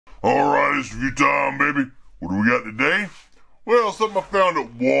Alright, it's review time, baby. What do we got today? Well, something I found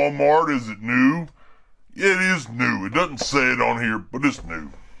at Walmart. Is it new? Yeah, it is new. It doesn't say it on here, but it's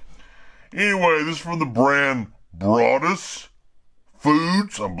new. Anyway, this is from the brand Drizzlerz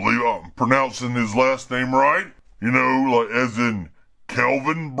Foods. I believe I'm pronouncing his last name right. You know, like as in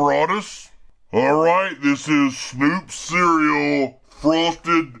Kelvin Broadus. Alright, this is Snoop cereal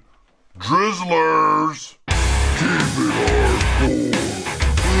frosted Drizzlerz. Keep it hardcore.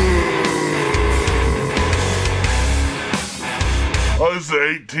 This is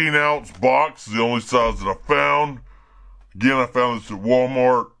an 18-ounce box. It's the only size that I found. Again, I found this at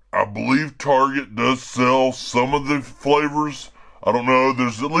Walmart. I believe Target does sell some of the flavors. I don't know.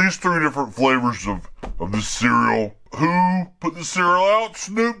 There's at least 3 different flavors of this cereal. Who put the cereal out?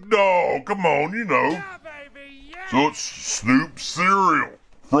 Snoop Dogg. Come on, you know. Yeah, baby, yeah. So it's Snoop cereal.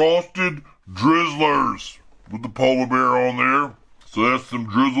 Frosted Drizzlerz with the polar bear on there. So that's some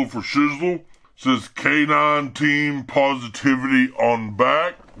drizzle for shizzle. Says K9 Team Positivity on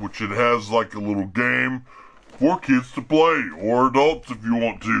back, which it has like a little game for kids to play, or adults if you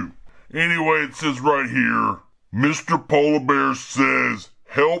want to. Anyway, it says right here, Mr. Polar Bear says,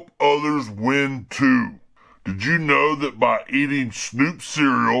 help others win too. Did you know that by eating Snoop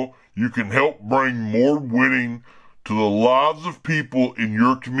cereal, you can help bring more winning to the lives of people in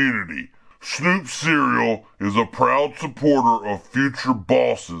your community? Snoop cereal is a proud supporter of future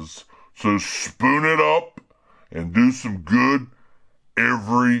bosses. So spoon it up and do some good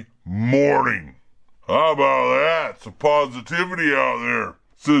every morning. How about that? Some positivity out there.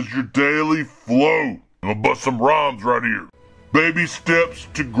 Says your daily flow. I'm gonna bust some rhymes right here. Baby steps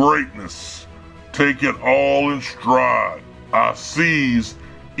to greatness. Take it all in stride. I seize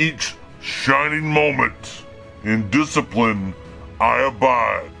each shining moment. In discipline, I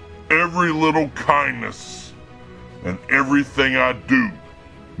abide. Every little kindness and everything I do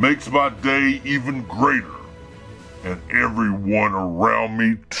makes my day even greater, and everyone around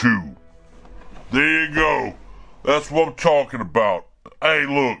me too. There you go. That's what I'm talking about. Hey,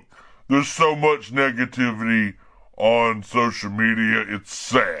 look, there's so much negativity on social media. It's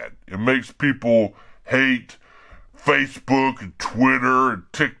sad. It makes people hate Facebook and Twitter and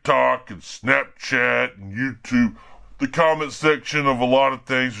TikTok and Snapchat and YouTube. The comment section of a lot of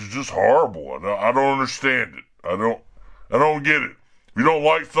things is just horrible. I don't understand it. I don't get it. If you don't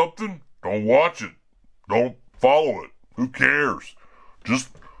like something, don't watch it. Don't follow it. Who cares?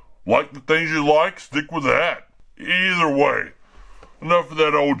 Just like the things you like, stick with that. Either way, enough of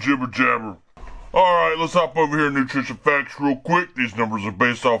that old jibber jabber. Alright, let's hop over here to nutrition facts real quick. These numbers are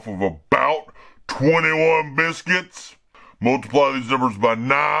based off of about 21 biscuits. Multiply these numbers by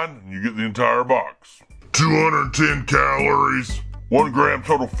 9 and you get the entire box. 210 calories, 1 gram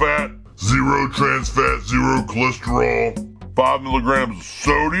total fat, 0 trans fat, 0 cholesterol, 5 milligrams of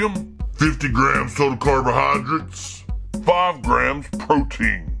sodium, 50 grams total carbohydrates, 5 grams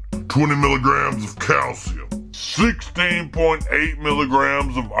protein, 20 milligrams of calcium, 16.8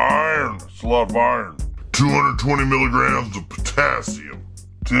 milligrams of iron, that's a lot of iron, 220 milligrams of potassium,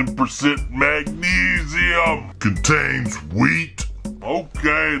 10% magnesium, contains wheat.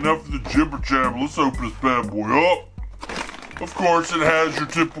 Okay, enough of the jibber jabber. Let's open this bad boy up. Of course, it has your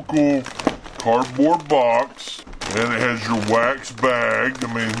typical cardboard box. And it has your wax bag. I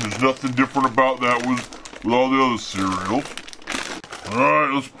mean, there's nothing different about that with all the other cereals.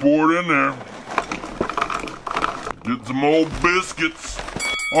 Alright, let's pour it in there. Get some old biscuits.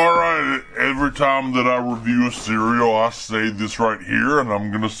 Alright, every time that I review a cereal, I say this right here, and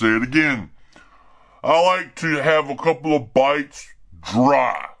I'm going to say it again. I like to have a couple of bites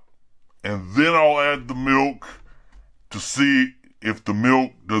dry. And then I'll add the milk to see if the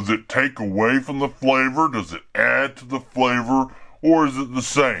milk, does it take away from the flavor? Does it add to the flavor? Or is it the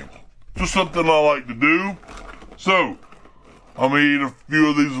same? Just something I like to do. So, I'm going to eat a few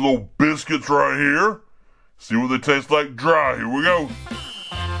of these little biscuits right here. See what they taste like dry. Here we go.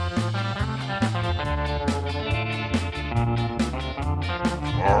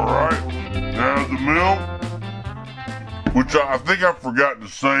 Alright, there's the milk. Which I think I forgot to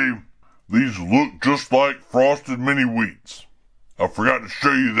say, these look just like Frosted Mini Wheats. I forgot to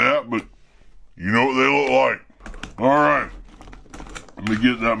show you that, but you know what they look like. Alright, let me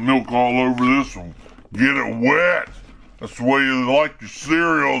get that milk all over this one. Get it wet. That's the way you like your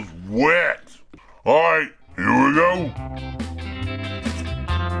cereals, wet. Alright, here we go.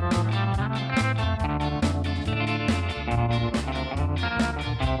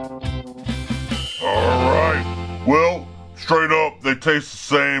 Alright, well, straight up, they taste the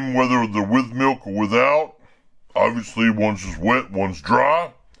same whether they're with milk or without. Obviously, one's just wet, one's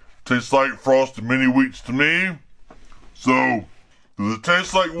dry. Tastes like Frosted Mini Wheats to me. So, Does it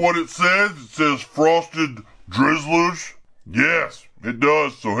taste like what it says? It says Frosted Drizzlerz. Yes, it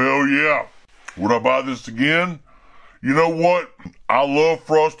does, so hell yeah. Would I buy this again? You know what? I love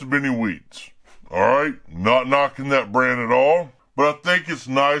Frosted Mini Wheats. Alright? Not knocking that brand at all. But I think it's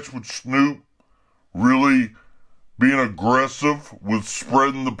nice with Snoop really being aggressive with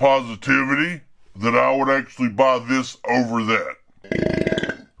spreading the positivity that I would actually buy this over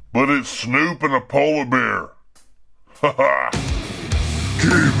that. But it's Snoop and a polar bear. Haha. Keep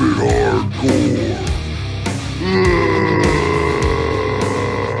it hardcore.